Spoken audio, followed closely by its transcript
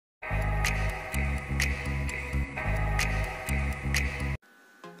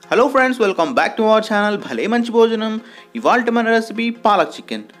Hello friends, welcome back to our channel Bhale Manchi Bhojanam. ఇవాల్టి మన recipe palak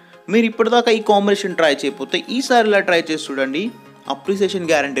chicken. మీరు ఇప్పటిదాకా ఈ కాంబినేషన్ ట్రై చేయకపోతే ఈసారి ఇలా ట్రై చేసి చూడండి. Appreciation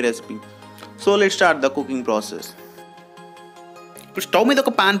guarantee recipe. So let's start the cooking process. ఇప్పుడు స్టవ్ మీద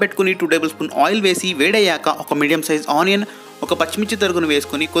ఒక పాన్ పెట్టుకుని 2 టేబుల్ స్పూన్ ఆయిల్ వేసి వేడయ్యాక ఒక మీడియం సైజ్ ఆనియన్, ఒక పచ్చిమిర్చి తరుగును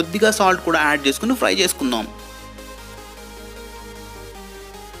వేసుకొని కొద్దిగా సాల్ట్ కూడా యాడ్ చేసుకుని ఫ్రై చేసుకుందాం.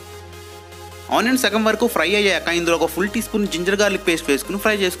 ఆనియన్ సగం వరకు ఫ్రై అయ్యాక ఇందులో ఒక full tea spoon ginger garlic paste వేసుకుని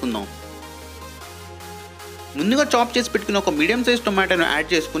ఫ్రై చేసుకుందాం. ముందుగా చాప్ చేసి పెట్టుకుని ఒక మీడియం సైజ్ టొమాటోను యాడ్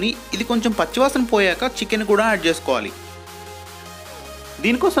చేసుకుని ఇది కొంచెం పచ్చివాసన పోయాక చికెన్ కూడా యాడ్ చేసుకోవాలి.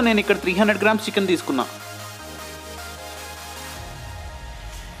 దీనికోసం నేను ఇక్కడ 300 గ్రామ్స్ చికెన్ తీసుకున్నా.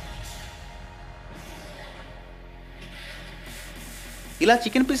 ఇలా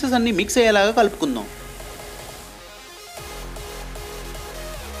చికెన్ పీసెస్ అన్ని మిక్స్ అయ్యేలాగా కలుపుకుందాం.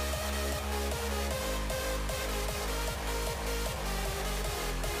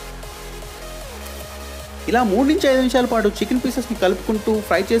 ఇలా 3 నుంచి 5 నిమిషాల పాటు చికెన్ పీసెస్ని కలుపుకుంటూ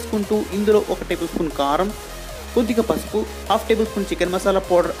ఫ్రై చేసుకుంటూ ఇందులో 1 టేబుల్ స్పూన్ కారం, కొద్దిగా పసుపు, 1/2 table spoon chicken masala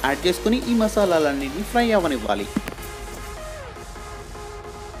powder add చేసుకుని ఈ మసాలాలన్నింటినీ ఫ్రై అవ్వనివ్వాలి.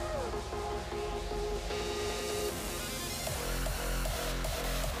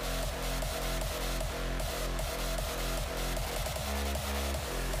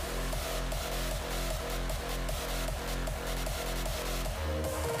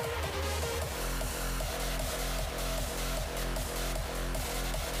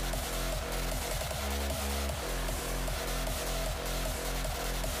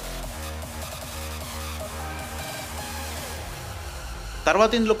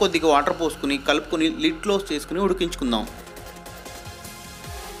 తర్వాత ఇందులో కొద్దిగా వాటర్ పోసుకుని కలుపుకొని లిడ్ క్లోజ్ చేసుకుని ఉడికించుకుందాం.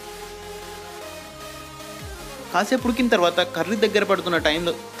 కాసేపు ఉడికిన తర్వాత కర్రీ దగ్గర పడుతున్న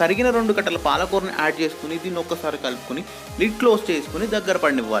టైంలో తరిగిన 2 కట్టల పాలకూరని యాడ్ చేసుకుని దీన్ని ఒక్కసారి కలుపుకొని లిడ్ క్లోజ్ చేసుకుని దగ్గర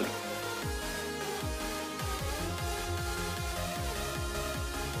పడినివ్వాలి.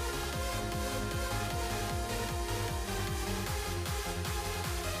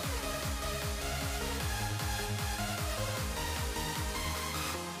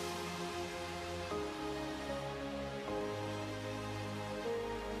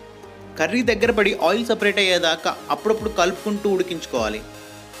 కర్రీ దగ్గర పడి ఆయిల్ సపరేట్ అయ్యేదాకా అప్పుడప్పుడు కలుపుకుంటూ ఉడికించుకోవాలి.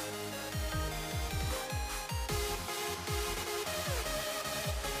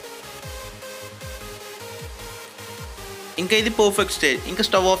 ఇంకా ఇది పర్ఫెక్ట్ స్టేజ్. ఇంకా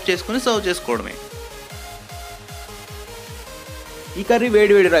స్టవ్ ఆఫ్ చేసుకుని సర్వ్ చేసుకోవడమే. ఈ కర్రీ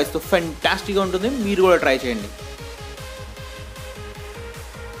వేడి వేడి రైస్తో ఫెంటాస్టిక్గా ఉంటుంది. మీరు కూడా ట్రై చేయండి.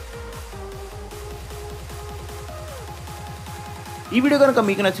 ఈ వీడియో కనుక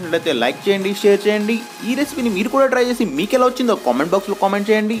మీకు నచ్చినట్లయితే లైక్ చేయండి, షేర్ చేయండి. ఈ రెసిపీని మీరు కూడా ట్రై చేసి మీకు ఎలా వచ్చిందో కామెంట్ బాక్స్లో కామెంట్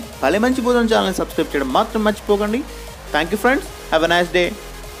చేయండి. భలే మంచి భోజనం ఛానల్ని సబ్స్క్రైబ్ చేయడం మాత్రం మర్చిపోకండి. Thank you friends. Have a nice day.